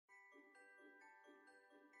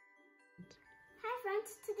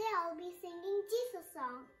friends, today I'll be singing Jesus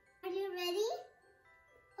song. Are you ready?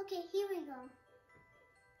 Okay, here we go.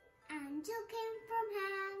 Angel came from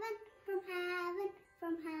heaven, from heaven,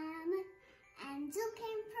 from heaven. Angel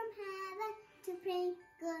came from heaven to bring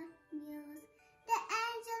good news. The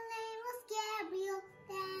angel name was Gabriel,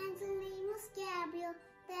 the angel name was Gabriel,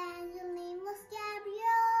 the angel name was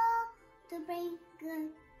Gabriel to bring good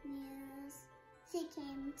news. She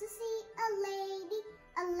came to see a lady,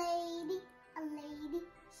 a lady, a lady.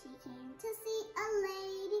 She came to see a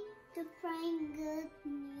lady to bring good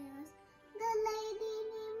news. The lady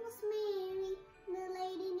name was Mary, the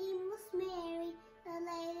lady name was Mary, the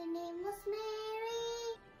lady name was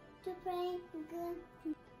Mary to bring good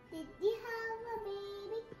news. Did you have a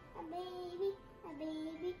baby, a baby, a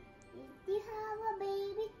baby? Did you have a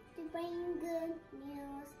baby to bring good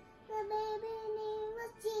news? The baby name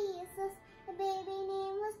was Jesus, the baby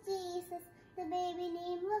name was Jesus, the baby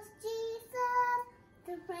name was Jesus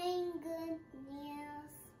to bring good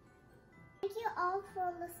news. Thank you all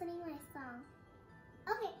for listening my song.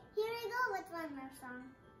 Okay, here we go with one more song.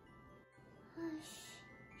 Hush,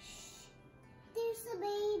 shh, there's a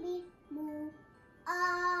baby, moo,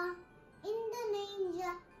 ah, in the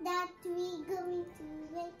manger that we going to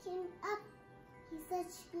wake him up. He's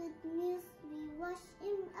such good news, we wash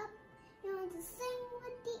him up. You want to sing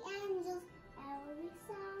with the angels, every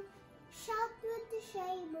sound. Shout with the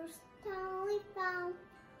shepherds, town we found.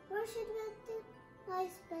 Worship with the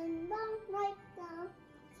wise men bound right down.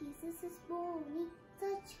 Jesus is born,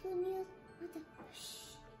 such good news. What a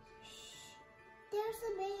shh, shh. There's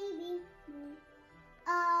a baby,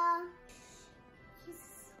 he's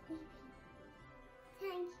sleeping.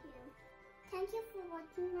 Thank you. Thank you for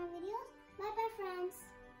watching my videos. Bye bye friends.